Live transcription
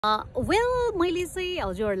Well मैले चाहिँ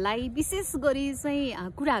हजुरहरूलाई विशेष गरी चाहिँ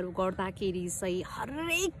कुराहरू गर्दाखेरि चाहिँ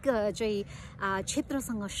हरेक चाहिँ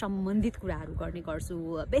क्षेत्रसँग सम्बन्धित कुराहरू गर्ने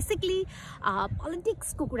गर्छु। बेसिकली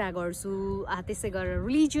पोलिटिक्सको कुरा गर्छु, त्यसै गरेर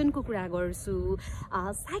रिलिजनको कुरा गर्छु,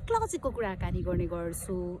 साइकोलोजीको कुराकानी गर्ने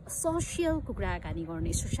गर्छु, सोसियलको कुराकानी गर्ने,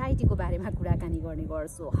 सोसाइटीको बारेमा कुराकानी गर्ने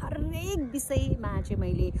गर्छु। हरेक विषयमा चाहिँ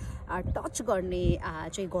मैले टच गर्ने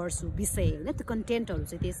चाहिँ गर्छु विषय होइन, त्यो कन्टेन्टहरू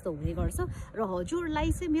चाहिँ त्यस्तो हुने गर्छ। र हजुरलाई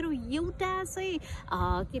चाहिँ मेरो एउटा चाहिँ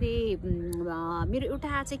के अरे मेरो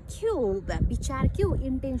एउटा चाहिँ के हो विचार, के हो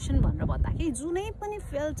इन्टेन्सन भनेर भन्दाखेरि जुनै पनि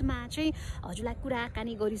फिल्डमा चाहिँ हजुरलाई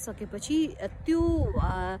कुराकानी गरिसकेपछि त्यो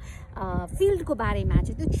फिल्डको बारेमा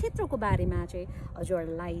चाहिँ, त्यो क्षेत्रको बारेमा चाहिँ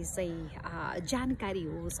हजुरलाई चाहिँ जानकारी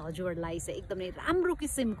होस्, हजुरलाई चाहिँ एकदमै राम्रो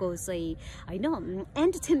किसिमको चाहिँ होइन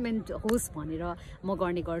एन्टरटेनमेन्ट होस् भनेर म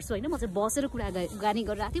गर्ने गर्छु होइन। म चाहिँ बसेर कुराकानी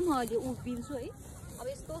गरिरहेको थिएँ, म अहिले उभिन्छु है। अब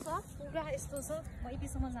यस्तो छ, पुरा यस्तो छ, म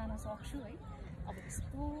यतिसम्म जान सक्छु है। अब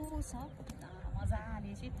यस्तो छ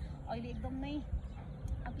मजाले चाहिँ अहिले एकदमै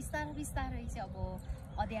बिस्तारै बिस्तारै चाहिँ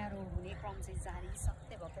अब अँध्यारो हुने क्रम चाहिँ जारी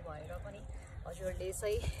सत्य भएको भएर पनि हजुरहरूले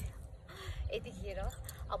चाहिँ यतिखेर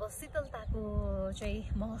अब शीतलताको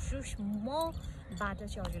चाहिँ महसुस मबाट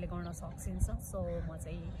चाहिँ हजुरले गर्न सक्नुहुन्छ। सो म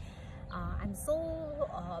चाहिँ I'm so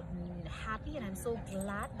happy and I'm so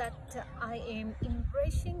glad that I am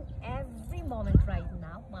embracing every moment right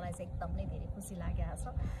now. मलाई चाहिँ एकदमै धेरै खुसी लागिरहेको छ,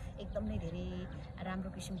 एकदमै धेरै राम्रो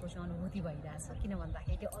किसिमको चाहिँ अनुभूति भइरहेछ। किन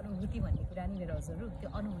भन्दाखेरि त्यो अनुभूति भन्ने कुरा नि मेरो हजुरहरू,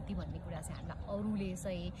 त्यो अनुभूति भन्ने कुरा चाहिँ हामीलाई अरूले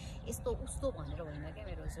चाहिँ यस्तो उस्तो भनेर होइन क्या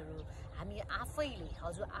मेरो हजुरहरू, हामी आफैले,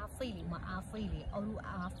 हजुर आफैले, म आफैले, अरू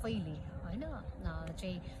आफैले होइन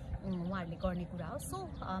चाहिँ उहाँहरूले गर्ने कुरा हो। सो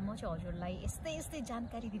म चाहिँ हजुरलाई यस्तै यस्तै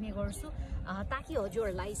जानकारी दिने गर्छु ताकि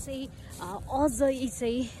हजुरहरूलाई चाहिँ अझै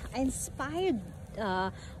चाहिँ इन्स्पायर्ड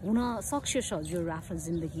हुन सक्छ हजुर आफ्नो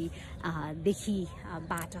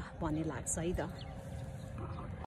जिन्दगीदेखिबाट भन्ने लाग्छ है त।